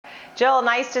Jill,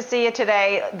 nice to see you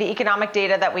today. The economic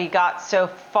data that we got so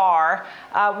far,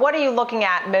 what are you looking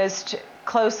at most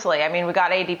closely? I mean, we got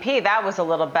ADP, that was a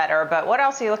little better, but what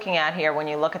else are you looking at here when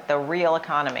you look at the real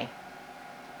economy?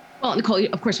 Well, Nicole,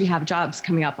 of course, we have jobs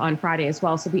coming up on Friday as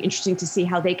well, so it'll be interesting to see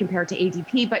how they compare to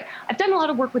ADP. But I've done a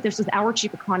lot of work with this with our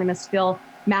chief economist, Phil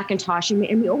McIntosh,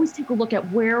 and we always take a look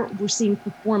at where we're seeing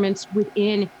performance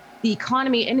within the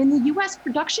economy. And in the U.S.,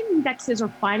 production indexes are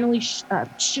finally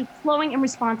slowing in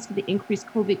response to the increased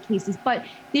COVID cases, but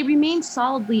they remain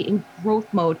solidly in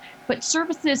growth mode. But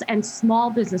services and small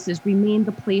businesses remain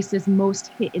the places most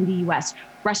hit in the U.S.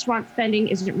 Restaurant spending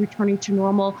isn't returning to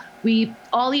normal. We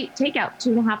all eat takeout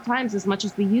 2.5 times as much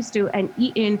as we used to and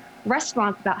eat in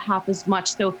restaurants about half as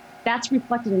much. So that's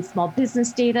reflected in small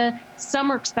business data.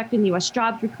 Some are expecting the U.S.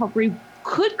 jobs recovery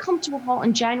could come to a halt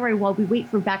in January while we wait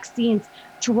for vaccines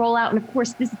to roll out. And of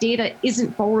course, this data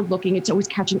isn't forward-looking. It's always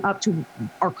catching up to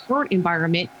our current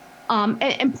environment.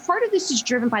 And part of this is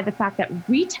driven by the fact that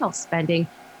retail spending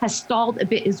has stalled a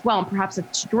bit as well, and perhaps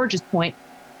to George's point.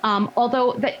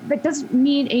 Although that doesn't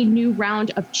mean a new round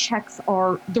of checks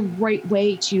are the right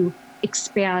way to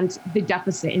expand the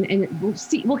deficit. And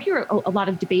we'll hear a lot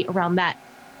of debate around that.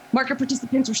 Market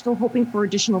participants are still hoping for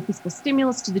additional fiscal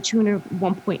stimulus to the tune of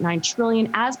 $1.9 trillion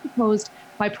as proposed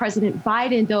by President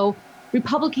Biden, though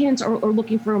Republicans are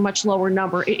looking for a much lower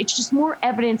number. It's just more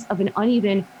evidence of an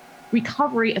uneven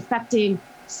recovery affecting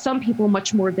some people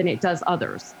much more than it does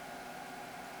others.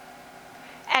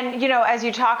 And, you know, as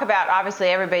you talk about, obviously,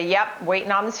 everybody,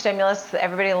 waiting on the stimulus.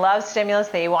 Everybody loves stimulus.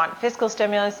 They want fiscal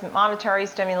stimulus, monetary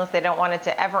stimulus. They don't want it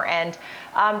to ever end.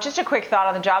 Just a quick thought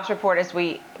on the jobs report as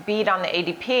we beat on the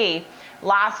ADP.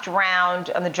 Last round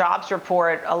on the jobs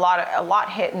report, a lot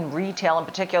hit in retail in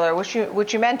particular, which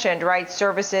you mentioned, right?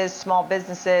 Services, small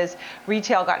businesses,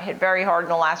 retail got hit very hard in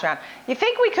the last round. You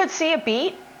think we could see a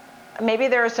beat? Maybe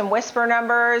there are some whisper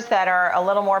numbers that are a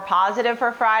little more positive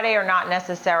for Friday or not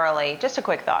necessarily. Just a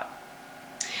quick thought.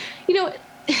 You know,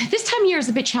 this time of year is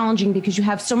a bit challenging because you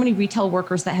have so many retail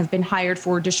workers that have been hired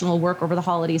for additional work over the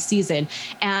holiday season.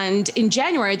 And in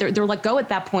January, they're let go at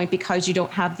that point because you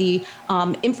don't have the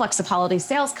influx of holiday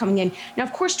sales coming in. Now,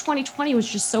 of course, 2020 was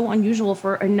just so unusual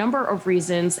for a number of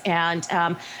reasons. And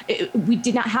we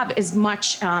did not have as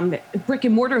much brick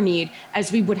and mortar need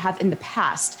as we would have in the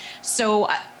past. So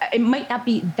it might not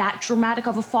be that dramatic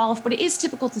of a fall off, but it is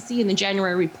typical to see in the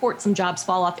January report some jobs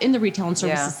fall off in the retail and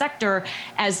services sector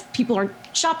as people aren't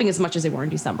shopping as much as they were in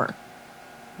December.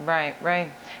 Right.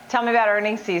 Tell me about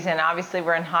earnings season. Obviously,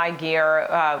 we're in high gear.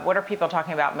 What are people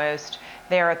talking about most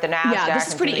there at the NASDAQ? Yeah, this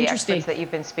is pretty interesting. That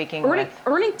you've been speaking with.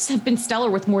 Earnings have been stellar,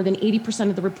 with more than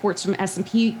 80% of the reports from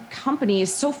S&P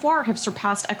companies so far have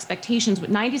surpassed expectations,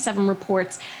 with 97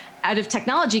 reports out of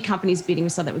technology companies beating. We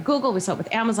saw that with Google. We saw it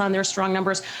with Amazon. There are strong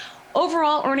numbers.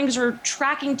 Overall, earnings are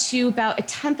tracking to about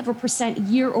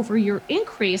 0.1% year-over-year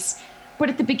increase. But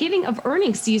at the beginning of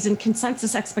earnings season,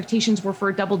 consensus expectations were for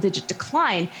a double-digit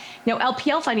decline. Now,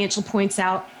 LPL Financial points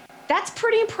out that's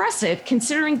pretty impressive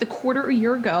considering the quarter a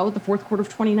year ago, the fourth quarter of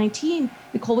 2019,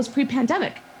 Nicole, was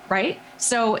pre-pandemic, right?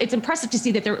 So it's impressive to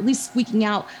see that they're at least squeaking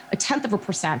out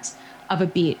 0.1% of a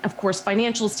beat. Of course,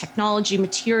 financials, technology,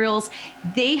 materials,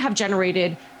 they have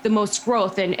generated the most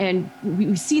growth, and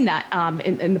we've seen that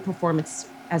in the performance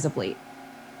as of late.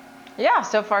 Yeah,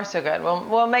 so far so good.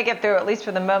 We'll make it through, at least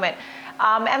for the moment.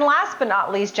 And last but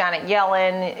not least, Janet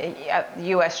Yellen,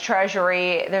 U.S.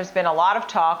 Treasury. There's been a lot of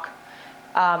talk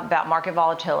about market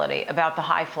volatility, about the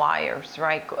high flyers,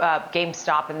 right?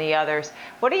 GameStop and the others.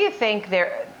 What do you think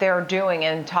they're doing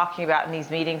and talking about in these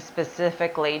meetings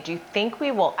specifically? Do you think we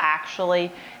will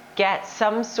actually get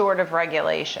some sort of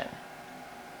regulation?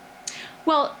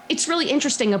 Well, it's really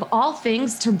interesting. Of all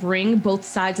things to bring both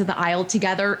sides of the aisle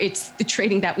together, it's the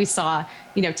trading that we saw,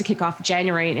 to kick off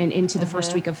January and into the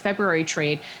first week of February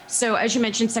trade. So as you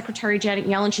mentioned, Secretary Janet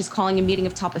Yellen, she's calling a meeting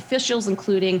of top officials,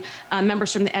 including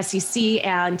members from the SEC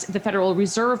and the Federal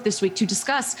Reserve this week to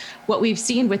discuss what we've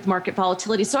seen with market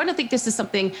volatility. So I don't think this is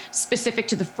something specific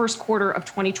to the first quarter of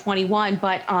 2021,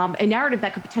 but a narrative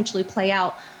that could potentially play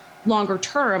out longer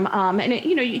term. And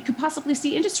you could possibly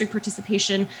see industry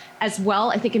participation as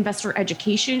well. I think investor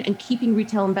education and keeping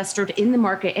retail investors in the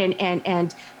market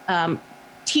and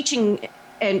teaching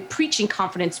and preaching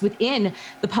confidence within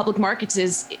the public markets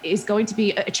is going to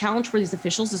be a challenge for these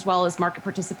officials as well as market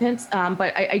participants.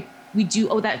 But we do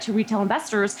owe that to retail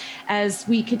investors as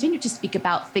we continue to speak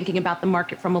about thinking about the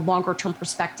market from a longer term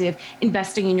perspective,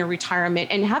 investing in your retirement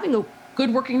and having a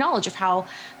good working knowledge of how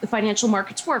the financial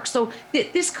markets work. So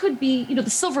this could be, the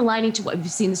silver lining to what we've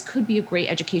seen. This could be a great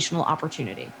educational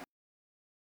opportunity.